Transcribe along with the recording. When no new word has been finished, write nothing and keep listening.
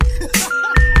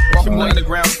boy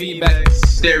underground feedback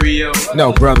stereo.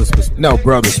 No brothers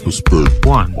perspective.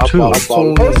 1,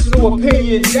 2. Personal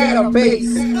opinion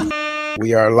database.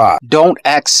 We are live. Don't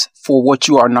ask for what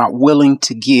you are not willing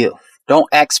to give. Don't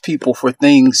ask people for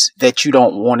things that you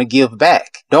don't want to give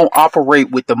back. Don't operate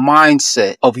with the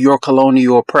mindset of your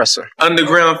colonial oppressor,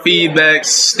 Underground feedback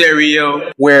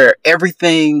stereo. where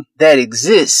everything that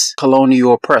exists,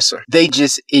 colonial oppressor, they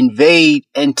just invade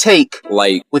and take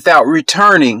without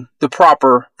returning the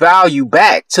proper value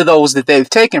back to those that they've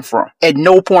taken from at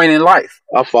no point in life.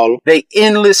 I follow. They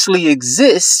endlessly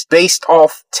exist based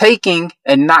off taking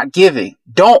and not giving.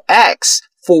 Don't ask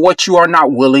for what you are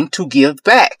not willing to give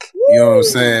back. You know what I'm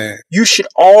saying? You should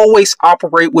always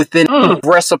operate within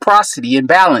reciprocity and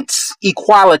balance,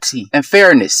 equality and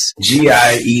fairness.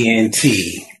 GIENT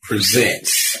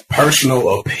presents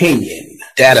Personal Opinion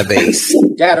Database.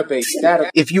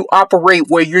 If you operate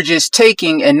where you're just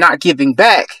taking and not giving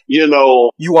back, You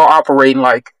know, you are operating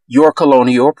like your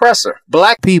colonial oppressor.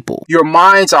 Black people, your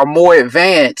minds are more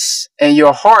advanced and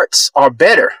your hearts are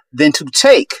better than to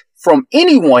take from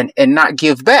anyone and not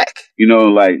give back.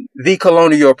 like The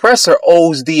colonial oppressor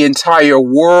owes the entire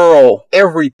world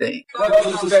everything.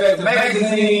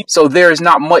 So there is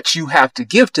not much you have to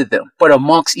give to them. But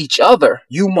amongst each other,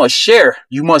 you must share,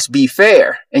 you must be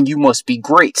fair, and you must be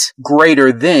great,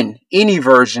 greater than any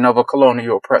version of a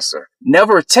colonial oppressor.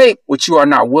 Never take what you are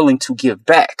not willing to give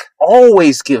back.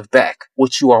 Always give back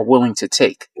what you are willing to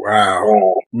take.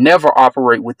 Wow. Never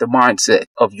operate with the mindset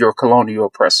of your colonial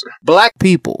oppressor. Black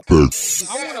people,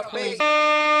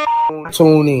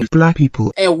 Tune in. Black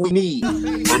people. and we need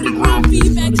Underground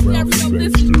feedback stereo.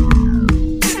 Listen.